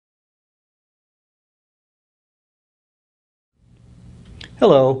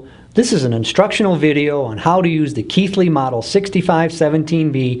Hello, this is an instructional video on how to use the Keithley Model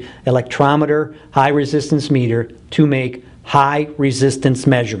 6517B Electrometer high resistance meter to make high resistance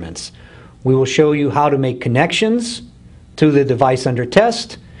measurements. We will show you how to make connections to the device under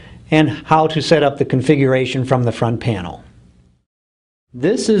test and how to set up the configuration from the front panel.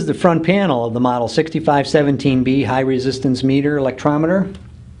 This is the front panel of the Model 6517B high resistance meter electrometer.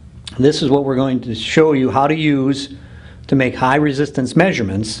 This is what we're going to show you how to use to make high resistance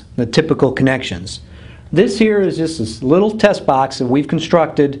measurements, the typical connections. This here is just this little test box that we've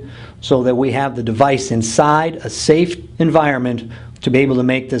constructed so that we have the device inside a safe environment to be able to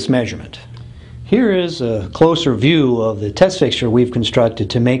make this measurement. Here is a closer view of the test fixture we've constructed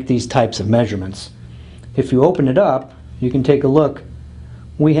to make these types of measurements. If you open it up, you can take a look.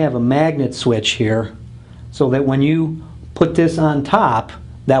 We have a magnet switch here so that when you put this on top,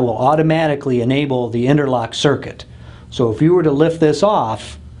 that will automatically enable the interlock circuit. So if you were to lift this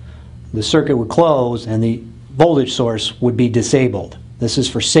off, the circuit would close and the voltage source would be disabled. This is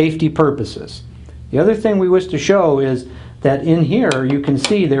for safety purposes. The other thing we wish to show is that in here you can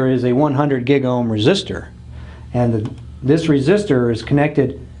see there is a 100 gig ohm resistor, and this resistor is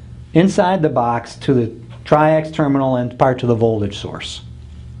connected inside the box to the triax terminal and part to the voltage source.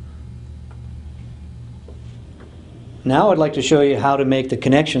 Now I'd like to show you how to make the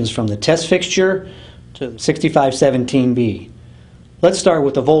connections from the test fixture to 6517B. Let's start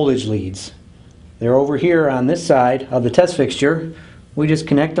with the voltage leads. They're over here on this side of the test fixture. We just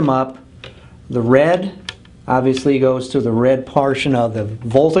connect them up. The red obviously goes to the red portion of the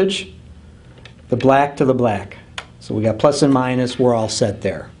voltage, the black to the black. So we got plus and minus, we're all set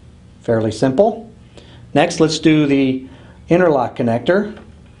there. Fairly simple. Next, let's do the interlock connector,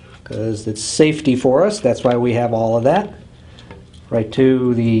 because it's safety for us. That's why we have all of that. Right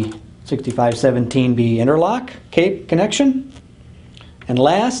to the 6517B interlock connection. And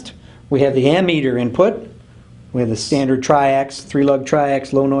last, we have the ammeter input. We have the standard triax, 3-lug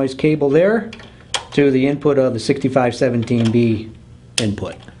triax low noise cable there to the input of the 6517B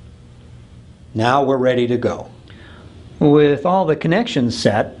input. Now we're ready to go. With all the connections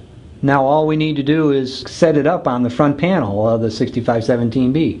set, now all we need to do is set it up on the front panel of the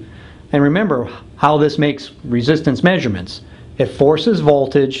 6517B. And remember how this makes resistance measurements. It forces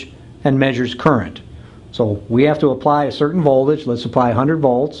voltage and measures current. So we have to apply a certain voltage. Let's apply 100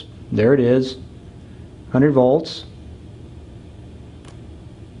 volts. There it is, 100 volts.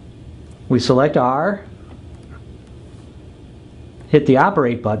 We select R, hit the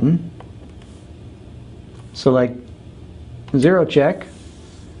operate button, select zero check,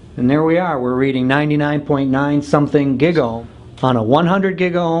 and there we are. We're reading 99.9 something gig ohm on a 100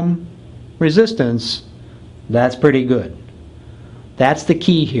 gig ohm resistance. That's pretty good. That's the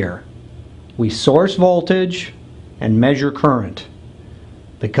key here. We source voltage and measure current.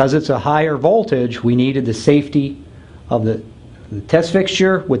 Because it's a higher voltage, we needed the safety of the test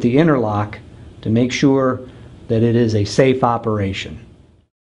fixture with the interlock to make sure that it is a safe operation.